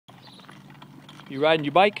You riding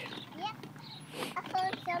your bike? Yeah. I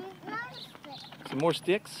found some more sticks. Some more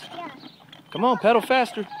sticks? Yeah. Come on, pedal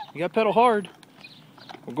faster. You gotta pedal hard.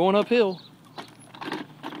 We're going uphill.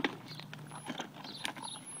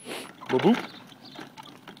 Boop boop.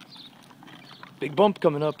 Big bump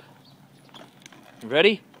coming up. You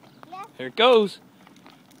ready? Yeah. Here it goes.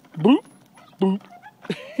 Boop, boop.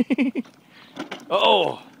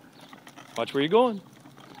 Uh-oh. Watch where you're going.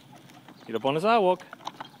 Get up on the sidewalk.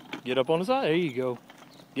 Get up on the side. There you go.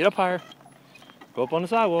 Get up higher. Go up on the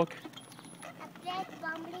sidewalk.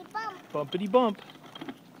 Bumpity bump. Bumpity bump.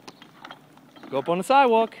 Go up on the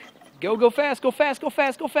sidewalk. Go fast, go fast, go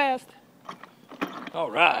fast, go fast.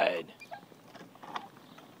 All right.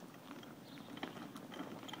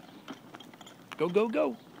 Go, go,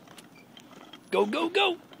 go. Go, go,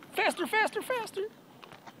 go. Faster, faster, faster.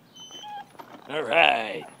 All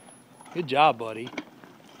right. Good job, buddy.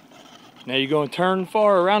 Now you're going to turn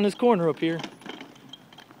far around this corner up here.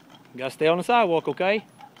 You got to stay on the sidewalk, okay?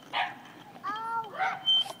 Oh.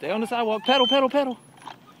 Stay on the sidewalk. Pedal, pedal, pedal.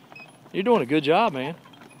 You're doing a good job, man.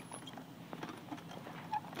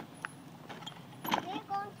 We're going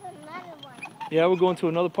to another one. Yeah, we're going to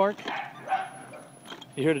another park.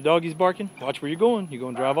 You hear the doggies barking? Watch where you're going. You're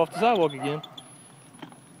going to drive off the sidewalk again.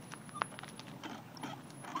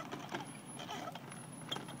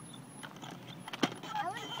 I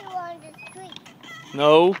want to go on the street.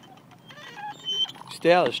 No.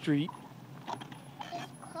 Stay out of the street. This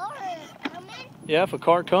car is coming. Yeah, if a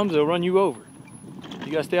car comes, they'll run you over.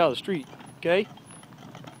 You got to stay out of the street, okay?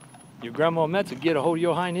 Your grandma Metz will get a hold of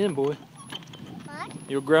your hind end, boy. What?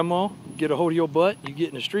 Your grandma get a hold of your butt. You get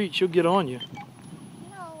in the street, she'll get on you.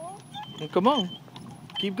 No. Well, come on.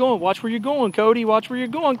 Keep going. Watch where you're going, Cody. Watch where you're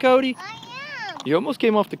going, Cody. I am. You almost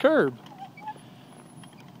came off the curb.